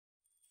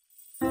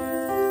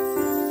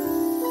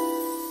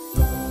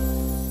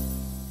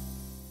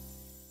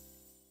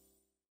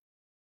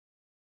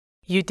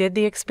You did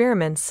the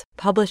experiments,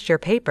 published your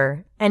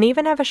paper, and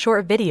even have a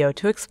short video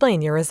to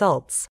explain your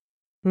results.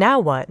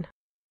 Now what?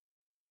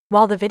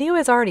 While the video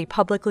is already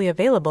publicly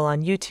available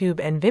on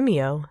YouTube and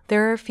Vimeo,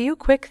 there are a few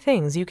quick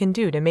things you can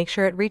do to make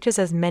sure it reaches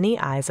as many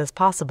eyes as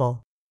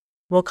possible.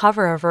 We'll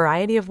cover a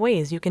variety of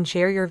ways you can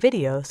share your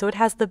video so it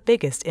has the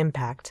biggest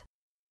impact.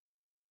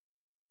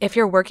 If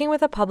you're working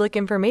with a public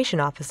information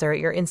officer at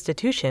your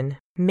institution,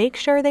 make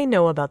sure they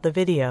know about the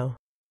video.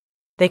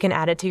 They can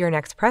add it to your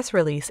next press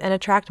release and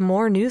attract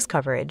more news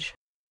coverage.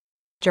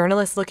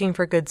 Journalists looking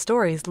for good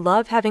stories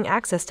love having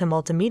access to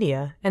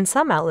multimedia, and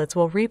some outlets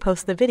will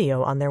repost the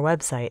video on their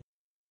website.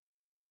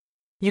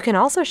 You can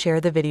also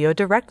share the video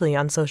directly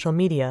on social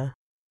media.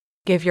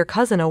 Give your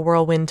cousin a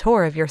whirlwind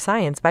tour of your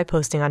science by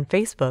posting on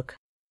Facebook.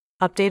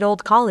 Update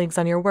old colleagues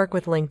on your work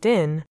with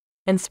LinkedIn,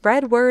 and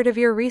spread word of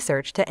your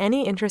research to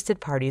any interested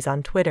parties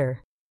on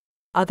Twitter.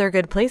 Other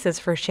good places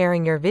for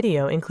sharing your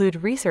video include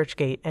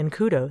ResearchGate and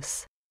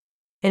Kudos.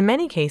 In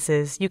many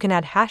cases, you can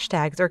add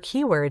hashtags or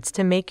keywords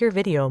to make your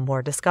video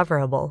more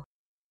discoverable.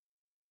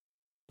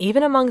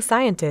 Even among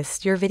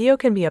scientists, your video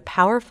can be a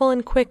powerful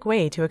and quick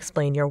way to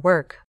explain your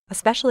work,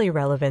 especially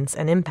relevance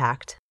and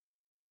impact.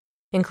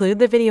 Include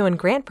the video in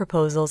grant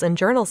proposals and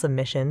journal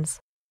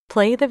submissions,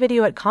 play the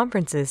video at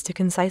conferences to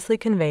concisely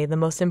convey the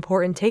most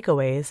important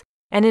takeaways,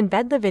 and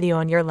embed the video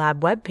on your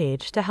lab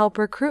webpage to help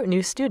recruit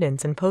new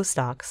students and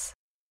postdocs.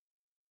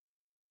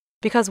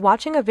 Because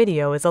watching a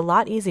video is a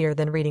lot easier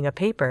than reading a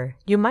paper,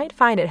 you might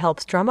find it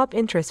helps drum up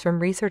interest from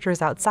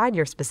researchers outside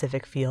your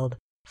specific field,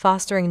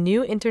 fostering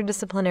new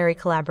interdisciplinary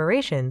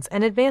collaborations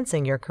and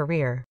advancing your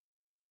career.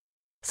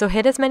 So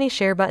hit as many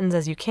share buttons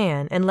as you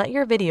can and let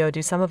your video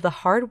do some of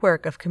the hard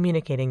work of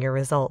communicating your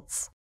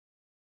results.